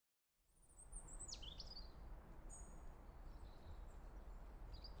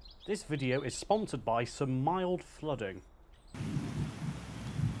This video is sponsored by some mild flooding.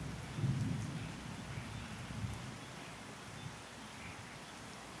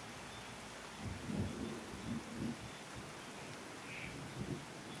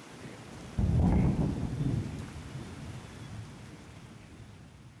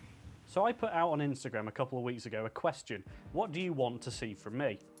 So I put out on Instagram a couple of weeks ago a question, what do you want to see from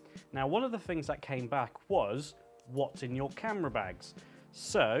me? Now, one of the things that came back was, what's in your camera bags?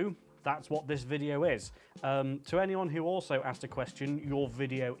 So that's what this video is. To anyone who also asked a question, your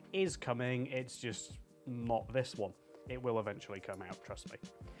video is coming, it's just not this one. It will eventually come out, trust me.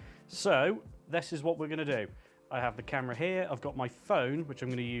 So this is what we're gonna do. I have the camera here, I've got my phone, which I'm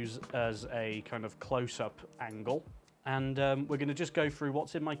gonna use as a kind of close-up angle. And we're going to just go through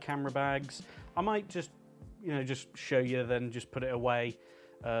what's in my camera bags. I might just, just show you, then just put it away.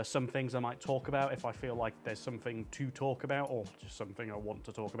 Some things I might talk about if I feel like there's something to talk about or just something I want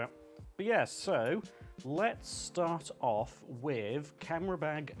to talk about. But yeah, so let's start off with camera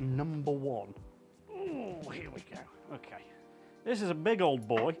bag number 1. Oh, here we go. Okay. This is a big old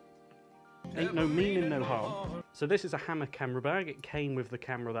boy. Ain't no meaning, no harm. So this is a Hammer camera bag. It came with the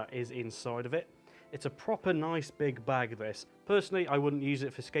camera that is inside of it. It's a proper nice big bag, this. Personally, I wouldn't use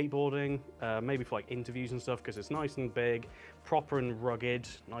it for skateboarding, maybe for like interviews and stuff, because it's nice and big, proper and rugged,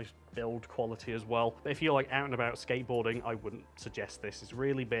 nice build quality as well. But if you're like out and about skateboarding, I wouldn't suggest this. It's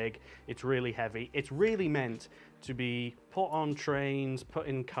really big, it's really heavy, it's really meant to be put on trains, put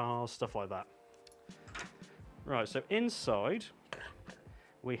in cars, stuff like that. Right, so inside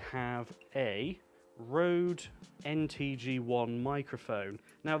we have a Rode NTG1 microphone.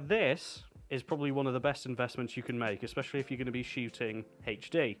 Now this is probably one of the best investments you can make, especially if you're going to be shooting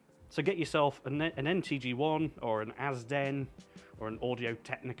HD. So get yourself an NTG1 or an Azden or an Audio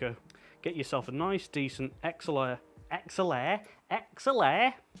Technica. Get yourself a nice, decent XLR. So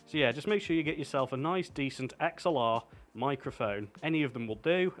yeah, just make sure you get yourself a nice, decent XLR microphone. Any of them will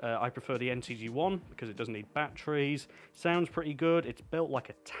do. I prefer the NTG1 because it doesn't need batteries. Sounds pretty good. It's built like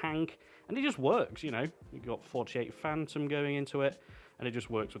a tank and it just works, You've got 48 Phantom going into it and it just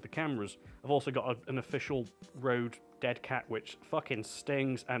works with the cameras. I've also got an official Rode Dead Cat which fucking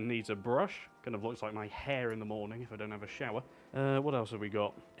stings and needs a brush. Kind of looks like my hair in the morning if I don't have a shower. What else have we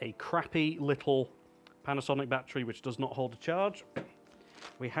got? A crappy little Panasonic battery which does not hold a charge.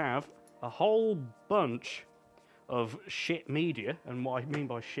 We have a whole bunch of shit media, and what I mean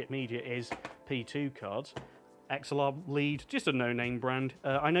by shit media is P2 cards. XLR lead, just a no-name brand.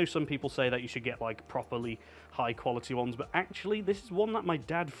 I know some people say that you should get like properly high-quality ones, but actually this is one that my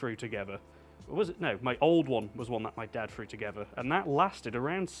dad threw together. Or was it? No, my old one was one that my dad threw together, and that lasted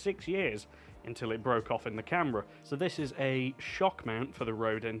around 6 years until it broke off in the camera. So this is a shock mount for the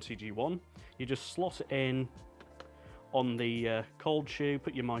Rode NTG1. You just slot it in on the cold shoe,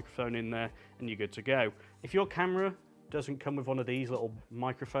 put your microphone in there, and you're good to go. If your camera doesn't come with one of these little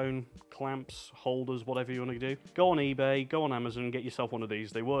microphone clamps, holders, whatever you want to do, go on eBay, go on Amazon, get yourself one of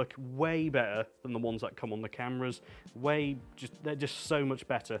these. They work way better than the ones that come on the cameras. They're just so much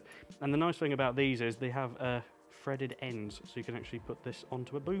better. And the nice thing about these is they have threaded ends, so you can actually put this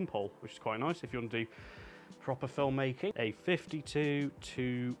onto a boom pole, which is quite nice if you want to do proper filmmaking. A 52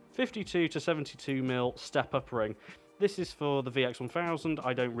 to 72mm step-up ring. This is for the VX1000.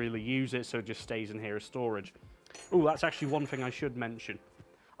 I don't really use it, so it just stays in here as storage. Oh, that's actually one thing I should mention.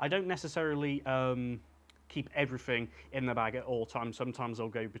 I don't necessarily keep everything in the bag at all times. Sometimes I'll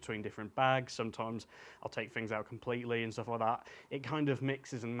go between different bags. Sometimes I'll take things out completely and stuff like that. It kind of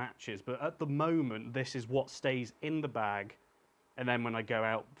mixes and matches, but at the moment, this is what stays in the bag. And then when I go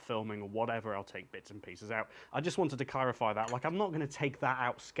out filming or whatever, I'll take bits and pieces out. I just wanted to clarify that. Like, I'm not going to take that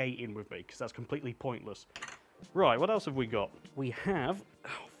out skating with me because that's completely pointless. Right, what else have we got? We have,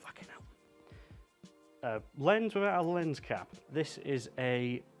 oh fucking hell, a lens without a lens cap. This is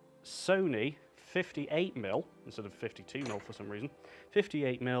a Sony 58mm instead of 52mm for some reason.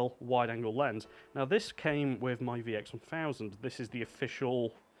 58mm wide-angle lens. Now this came with my VX1000. This is the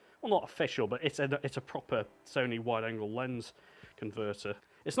official, well not official, but it's a proper Sony wide-angle lens converter.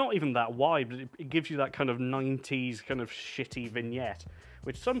 It's not even that wide, but it gives you that kind of 90s kind of shitty vignette,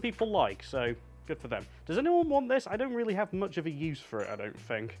 which some people like, so good for them. Does anyone want this? I don't really have much of a use for it, I don't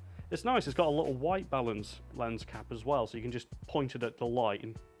think. It's nice, it's got a little white balance lens cap as well, so you can just point it at the light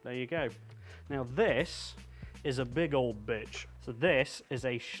and there you go. Now this is a big old bitch. So this is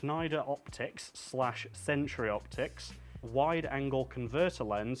a Schneider Optics / Century Optics wide angle converter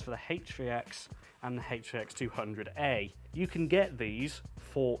lens for the H3X and the H3X200A. You can get these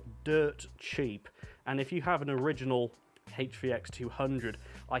for dirt cheap, and if you have an original HVX200.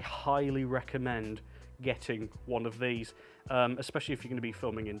 I highly recommend getting one of these, especially if you're going to be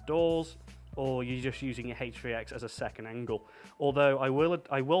filming indoors or you're just using your HVX as a second angle. Although I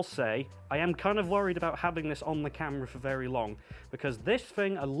will say I am kind of worried about having this on the camera for very long, because this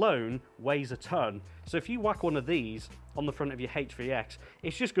thing alone weighs a ton. So if you whack one of these on the front of your HVX,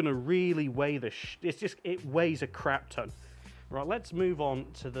 it's just going to really weigh it weighs a crap ton. Right, let's move on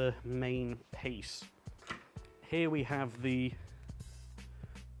to the main piece. Here we have the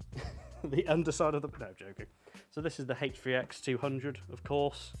the underside of the... No, joking. So this is the HVX200, of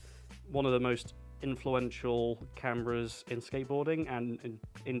course. One of the most influential cameras in skateboarding and in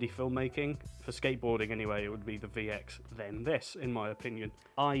indie filmmaking. For skateboarding anyway, it would be the VX, then this, in my opinion.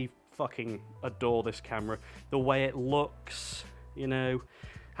 I fucking adore this camera. The way it looks, you know,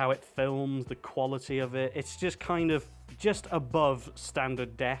 how it films, the quality of it. It's just kind of just above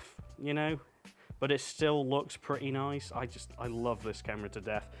standard def, you know? But it still looks pretty nice. I love this camera to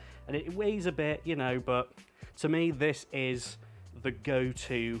death. And it weighs a bit, you know, but to me, this is the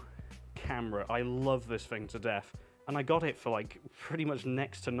go-to camera. I love this thing to death. And I got it for like pretty much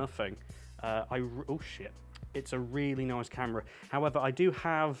next to nothing. Oh shit. It's a really nice camera. However, I do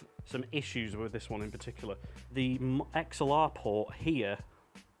have some issues with this one in particular. The XLR port here,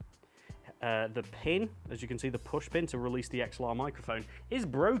 the pin, as you can see, the push pin to release the XLR microphone is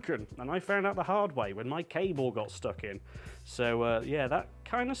broken, and I found out the hard way when my cable got stuck in. So yeah, that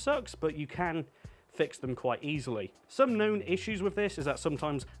kind of sucks, but you can fix them quite easily. Some known issues with this is that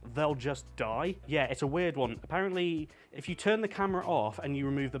sometimes they'll just die. Yeah, it's a weird one. Apparently, if you turn the camera off and you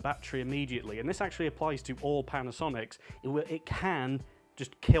remove the battery immediately, and this actually applies to all Panasonics, it can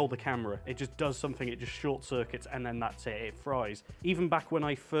just kill the camera. It just does something, it just short circuits, and then that's it, it fries. Even back when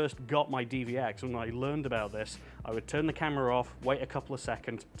I first got my DVX, when I learned about this, I would turn the camera off, wait a couple of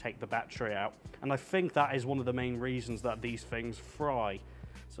seconds, take the battery out. And I think that is one of the main reasons that these things fry.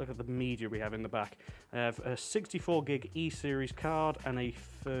 Let's look at the media we have in the back. I have a 64 gig E-series card and a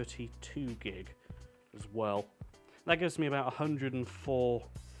 32 gig as well. That gives me about 104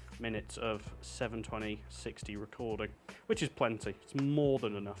 minutes of 720/60 recording, which is plenty. It's more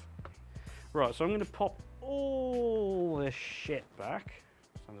than enough. Right, so I'm going to pop all this shit back.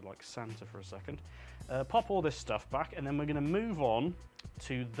 Sounded like Santa for a second. Pop all this stuff back, and then we're going to move on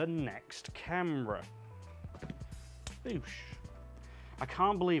to the next camera. Boosh. I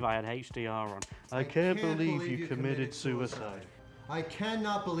can't believe I had HDR on. I can't believe you committed suicide. I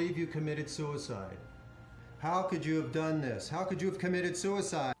cannot believe you committed suicide. How could you have done this? How could you have committed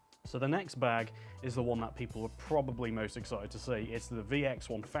suicide? So the next bag is the one that people are probably most excited to see. It's the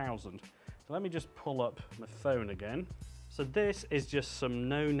VX1000. So let me just pull up my phone again. So this is just some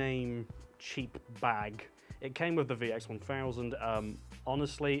no-name cheap bag. It came with the VX1000.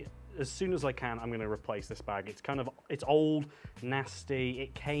 Honestly, as soon as I can, I'm going to replace this bag. It's old, nasty.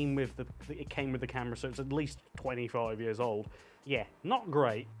 It came with the camera, so it's at least 25 years old. Yeah, not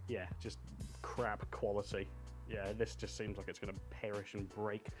great. Yeah, just crap quality. Yeah, this just seems like it's going to perish and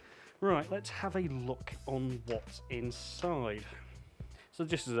break. Right, let's have a look on what's inside. So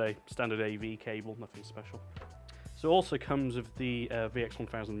this is a standard AV cable, nothing special. So it also comes with the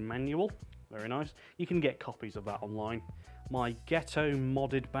VX1000 manual, very nice. You can get copies of that online. My Ghetto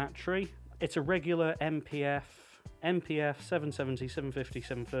modded battery, it's a regular MPF 770, 750,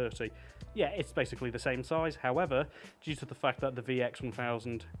 730. Yeah, it's basically the same size. However, due to the fact that the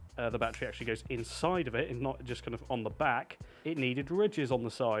VX1000, the battery actually goes inside of it and not just kind of on the back, it needed ridges on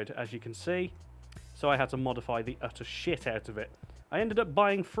the side, as you can see. So I had to modify the utter shit out of it. I ended up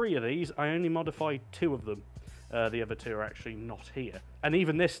buying 3 of these. I only modified 2 of them. The other 2 are actually not here. And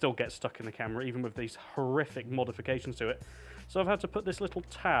even this still gets stuck in the camera, even with these horrific modifications to it. So I've had to put this little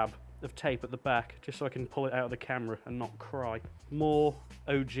tab of tape at the back just so I can pull it out of the camera and not cry. More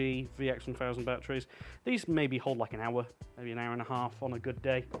OG VX1000 batteries. These maybe hold like an hour, maybe an hour and a half on a good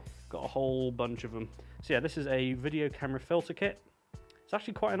day. Got a whole bunch of them. So yeah, this is a video camera filter kit. It's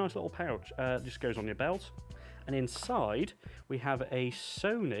actually quite a nice little pouch. Just goes on your belt. And inside we have a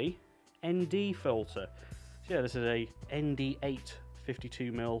Sony ND filter. So yeah, this is a ND8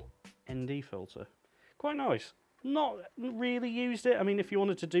 52mm ND filter. Quite nice. Not really used it. I mean, if you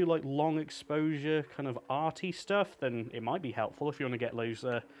wanted to do like long exposure kind of arty stuff, then it might be helpful if you want to get those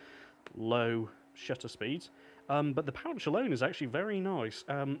low shutter speeds. But the pouch alone is actually very nice.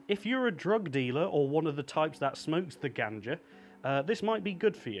 If you're a drug dealer or one of the types that smokes the ganja, this might be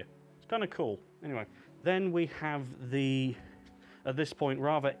good for you. It's kind of cool. Anyway, then we have the, at this point,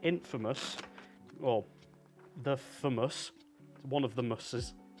 rather infamous, well, the famous, one of the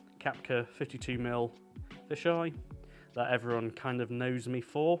musses, Capca 52mm fisheye that everyone kind of knows me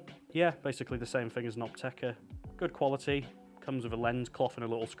for. Yeah, basically the same thing as an Opteka good quality. Comes with a lens cloth and a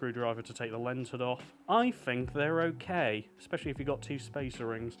little screwdriver to take the lens hood off. I think they're okay, especially if you've got 2 spacer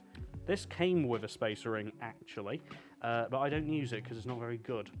rings. This came with a spacer ring, actually, but I don't use it because it's not very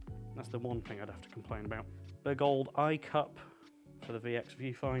good. That's the one thing I'd have to complain about. Big old eye cup for the VX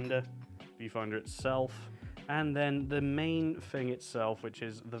viewfinder, viewfinder itself, and then the main thing itself, which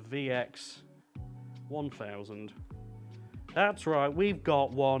is the VX1000. That's right, we've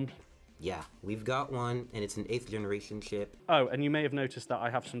got one. Yeah, we've got one, and it's an 8th generation chip. Oh, and you may have noticed that I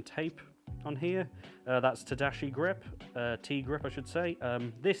have some tape on here. That's Tadashi grip, T-grip I should say.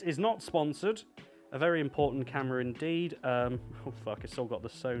 This is not sponsored. A very important camera indeed. Oh fuck, it's still got the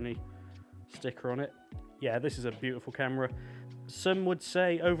Sony sticker on it. Yeah, this is a beautiful camera. Some would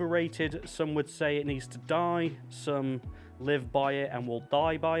say overrated, some would say it needs to die, some live by it and will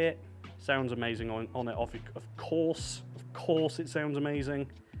die by it. Sounds amazing on it, of course it sounds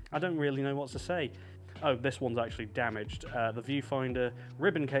amazing. I don't really know what to say. Oh, this one's actually damaged. The viewfinder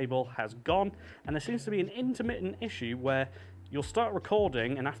ribbon cable has gone, and there seems to be an intermittent issue where you'll start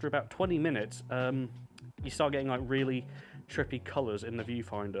recording, and after about 20 minutes, you start getting like really trippy colours in the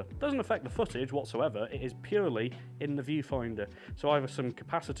viewfinder. Doesn't affect the footage whatsoever, it is purely in the viewfinder. So either some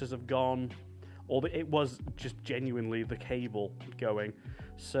capacitors have gone, or it was just genuinely the cable going.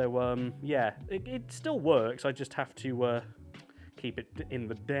 So yeah, it still works, I just have to keep it in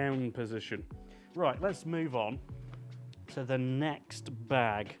the down position. Right, let's move on to the next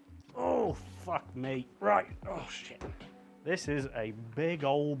bag. Oh, fuck me. Right, oh shit. This is a big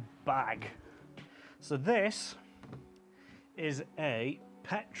old bag. So this is a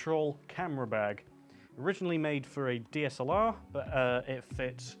petrol camera bag. Originally made for a DSLR, but it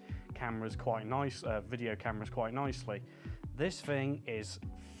fits cameras quite nice, video cameras quite nicely. This thing is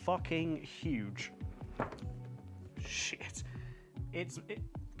fucking huge. Shit.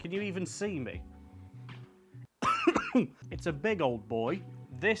 Can you even see me? It's a big old boy.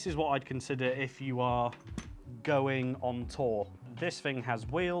 This is what I'd consider if you are going on tour. This thing has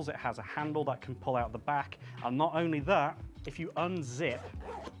wheels, it has a handle that can pull out the back, and not only that, if you unzip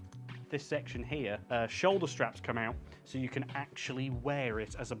this section here, shoulder straps come out, so you can actually wear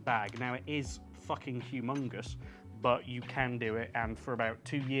it as a bag. Now it is fucking humongous, but you can do it, and for about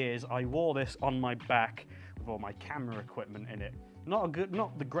 2 years I wore this on my back with all my camera equipment in it. Not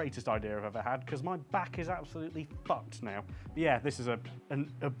the greatest idea I've ever had, because my back is absolutely fucked now. But yeah, this is a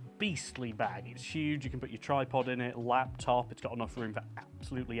beastly bag. It's huge, you can put your tripod in it, laptop, it's got enough room for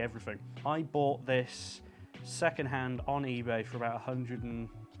absolutely everything. I bought this secondhand on eBay for about it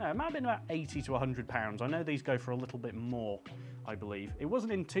might have been about 80 to 100 pounds. I know these go for a little bit more, I believe. It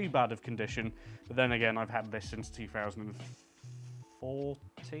wasn't in too bad of condition, but then again, I've had this since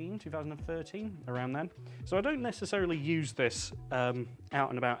 2013, around then. So I don't necessarily use this out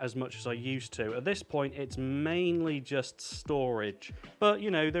and about as much as I used to. At this point, it's mainly just storage. But, you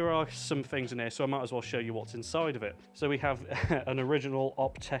know, there are some things in here, so I might as well show you what's inside of it. So we have an original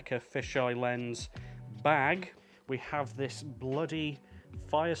Opteka fisheye lens bag. We have this bloody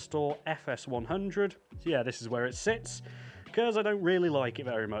Firestore FS100. So yeah, this is where it sits, because I don't really like it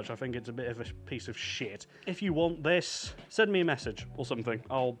very much. I think it's a bit of a piece of shit. If you want this, send me a message or something.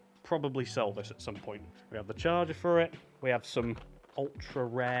 I'll probably sell this at some point. We have the charger for it. We have some ultra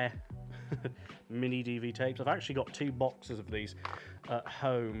rare mini DV tapes. I've actually got 2 boxes of these at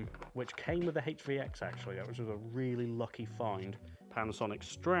home, which came with the HVX actually, which was a really lucky find. Panasonic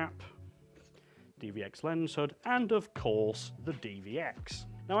strap, DVX lens hood, and of course the DVX.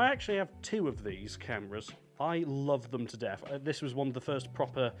 Now I actually have 2 of these cameras. I love them to death. This was one of the first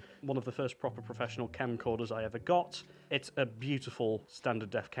proper professional camcorders I ever got. It's a beautiful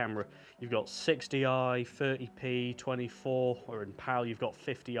standard def camera. You've got 60i, 30p, 24, or in PAL you've got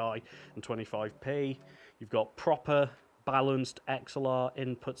 50i and 25p. You've got proper balanced XLR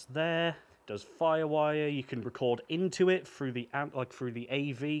inputs there. Does FireWire. You can record into it through the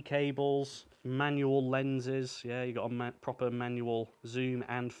AV cables. Manual lenses. Yeah, you got a proper manual zoom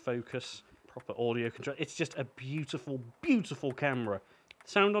and focus. Proper audio control. It's just a beautiful, beautiful camera.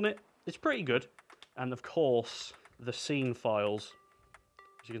 Sound on it, it's pretty good. And of course, the scene files,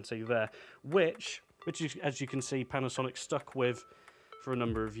 as you can see there, which as you can see, Panasonic stuck with for a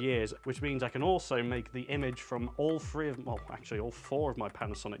number of years, which means I can also make the image from all 4 of my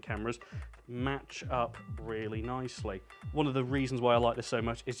Panasonic cameras match up really nicely. One of the reasons why I like this so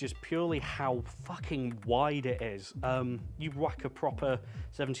much is just purely how fucking wide it is. You whack a proper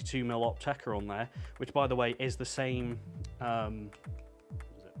 72mm Opteka on there, which by the way is the same, it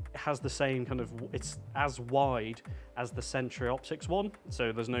has the same kind of, it's as wide as the Century Optics one,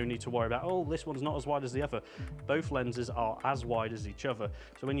 so there's no need to worry about, oh, this one's not as wide as the other. Both lenses are as wide as each other.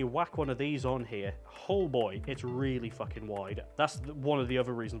 So when you whack one of these on here, oh boy, it's really fucking wide. That's one of the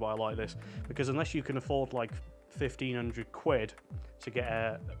other reasons why I like this, because unless you can afford like 1,500 quid to get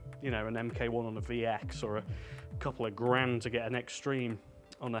a, you know, an MK1 on a VX, or a couple of grand to get an Extreme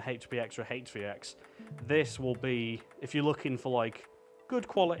on a HPX or a HVX, this will be, if you're looking for like good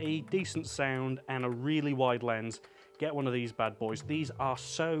quality, decent sound, and a really wide lens, get one of these bad boys. These are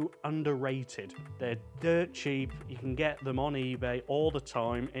so underrated. They're dirt cheap. You can get them on eBay all the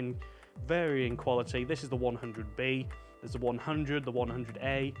time in varying quality. This is the 100B. There's the 100, the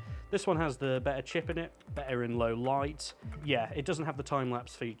 100A. This one has the better chip in it, better in low light. Yeah, it doesn't have the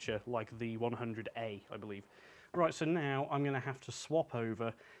time-lapse feature like the 100A, I believe. Right, so now I'm going to have to swap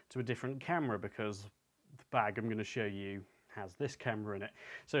over to a different camera because the bag I'm going to show you has this camera in it.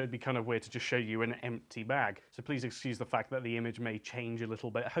 So it'd be kind of weird to just show you an empty bag. So please excuse the fact that the image may change a little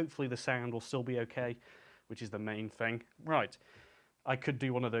bit. Hopefully the sound will still be okay, which is the main thing. Right, I could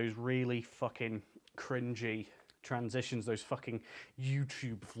do one of those really fucking cringy transitions those fucking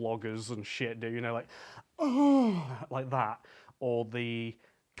YouTube vloggers and shit do, you know, like, oh, like that, or the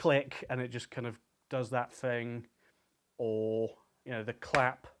click and it just kind of does that thing, or, you know, the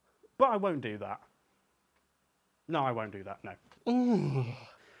clap, but I won't do that. No, I won't do that, no. Ooh.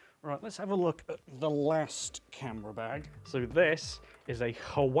 Right, let's have a look at the last camera bag. So this is a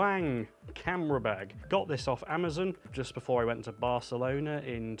Hwang camera bag. Got this off Amazon just before I went to Barcelona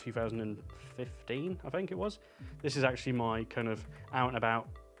in 2015, I think it was. This is actually my kind of out and about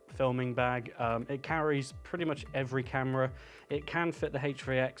filming bag. It carries pretty much every camera. It can fit the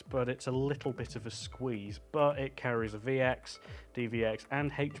HVX, but it's a little bit of a squeeze. But it carries a VX, DVX,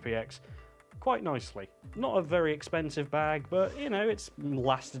 and HPX quite nicely. Not a very expensive bag, but you know, it's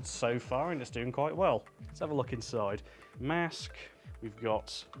lasted so far and it's doing quite well. Let's have a look inside. Mask, we've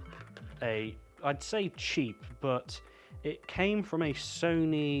got a, I'd say cheap, but it came from a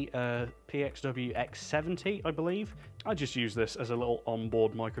Sony PXW X70, I believe. I just use this as a little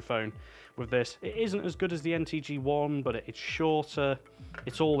onboard microphone with this. It isn't as good as the NTG1, but it's shorter.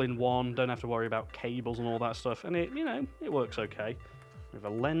 It's all in one, don't have to worry about cables and all that stuff, and it, you know, it works okay. We have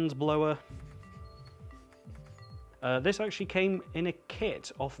a lens blower. This actually came in a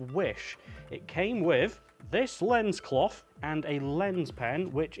kit off Wish. It came with this lens cloth and a lens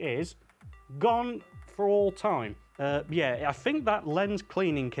pen, which is gone for all time. Yeah, I think that lens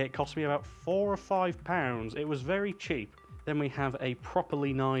cleaning kit cost me about £4 or £5. It was very cheap. Then we have a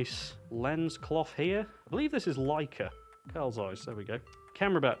properly nice lens cloth here. I believe this is Leica. Carl's eyes, there we go.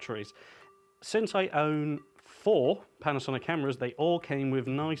 Camera batteries. Since I own 4 Panasonic cameras, they all came with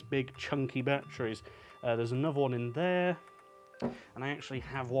nice big chunky batteries. There's another one in there, and I actually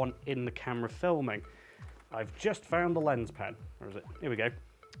have one in the camera filming. I've just found the lens pen. Where is it? Here we go.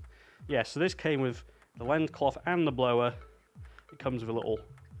 Yeah, so this came with the lens cloth and the blower. It comes with a little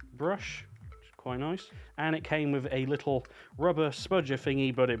brush, which is quite nice. And it came with a little rubber smudger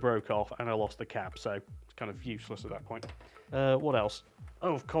thingy, but it broke off and I lost the cap, so it's kind of useless at that point. What else?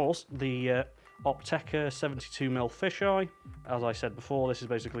 Oh, of course, the Opteka 72mm fisheye. As I said before, this is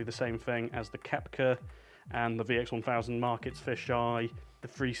basically the same thing as the Kepka and the VX1000 Markets fisheye, the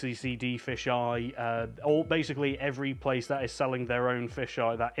 3CCD fisheye, basically every place that is selling their own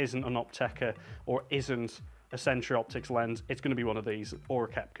fisheye that isn't an Opteka or isn't a Century Optics lens, it's going to be one of these, or a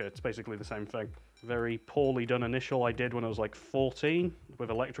Kepka. It's basically the same thing. Very poorly done initial I did when I was like 14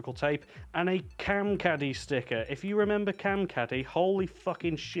 with electrical tape, and a Camcaddy sticker. If you remember Camcaddy, holy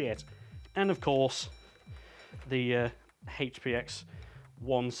fucking shit. And of course, the HPX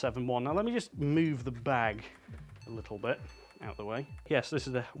 171. Now let me just move the bag a little bit out of the way. Yes, this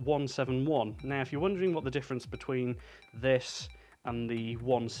is the 171. Now if you're wondering what the difference between this and the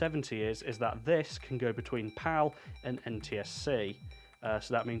 170 is that this can go between PAL and NTSC.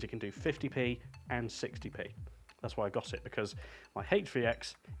 So that means it can do 50p and 60p. That's why I got it, because my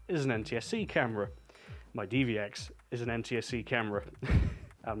HVX is an NTSC camera. My DVX is an NTSC camera.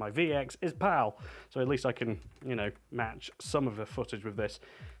 And my VX is PAL, so at least I can, you know, match some of the footage with this.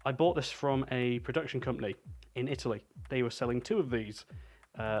 I bought this from a production company in Italy. They were selling 2 of these,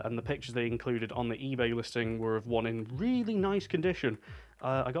 and the pictures they included on the eBay listing were of one in really nice condition.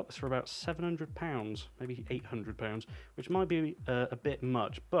 I got this for about £700, maybe £800, which might be a bit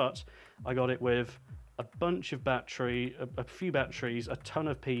much, but I got it with a bunch of battery, a few batteries, a ton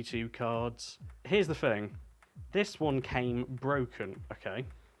of P2 cards. Here's the thing. This one came broken, okay?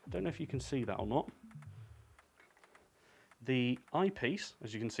 I don't know if you can see that or not. The eyepiece,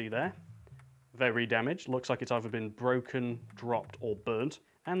 as you can see there, very damaged. Looks like it's either been broken, dropped, or burnt.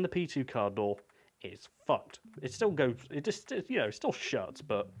 and the P2 card door is fucked. It still goes, it just, you know, it still shuts,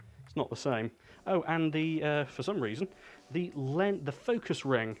 but it's not the same. Oh, and the, for some reason, the focus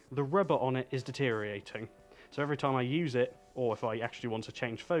ring, the rubber on it is deteriorating. So every time I use it, or if I actually want to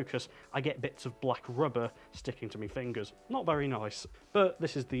change focus, I get bits of black rubber sticking to my fingers. Not very nice. But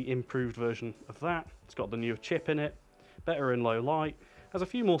this is the improved version of that. It's got the newer chip in it, better in low light, has a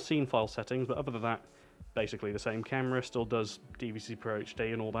few more scene file settings, but other than that, basically the same camera, still does DVC Pro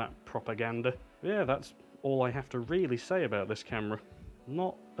HD and all that propaganda. Yeah, that's all I have to really say about this camera.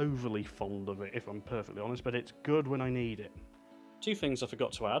 Not overly fond of it, if I'm perfectly honest, but it's good when I need it. Two things I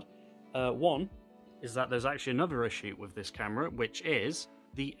forgot to add. One is that there's actually another issue with this camera, which is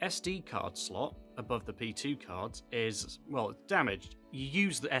the SD card slot above the P2 cards is, well, it's damaged. You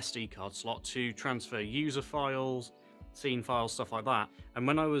use the SD card slot to transfer user files, scene files, stuff like that, and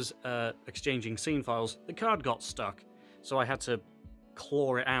when I was exchanging scene files, the card got stuck, so I had to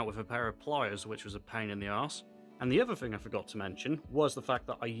claw it out with a pair of pliers, which was a pain in the arse. And the other thing I forgot to mention was the fact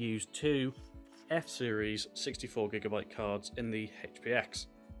that I used two F-Series 64GB cards in the HPX.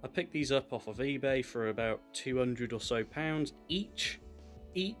 I picked these up off of eBay for about £200 or so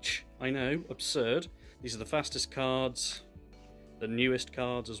each. I know, absurd. These are the fastest cards, the newest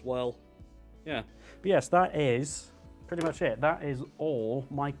cards as well. Yeah. But yes, that is pretty much it. That is all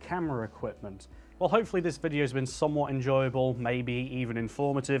my camera equipment. Well, hopefully this video has been somewhat enjoyable, maybe even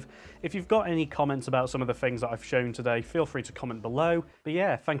informative. If you've got any comments about some of the things that I've shown today, feel free to comment below. But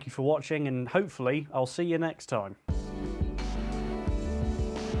yeah, thank you for watching, and hopefully I'll see you next time.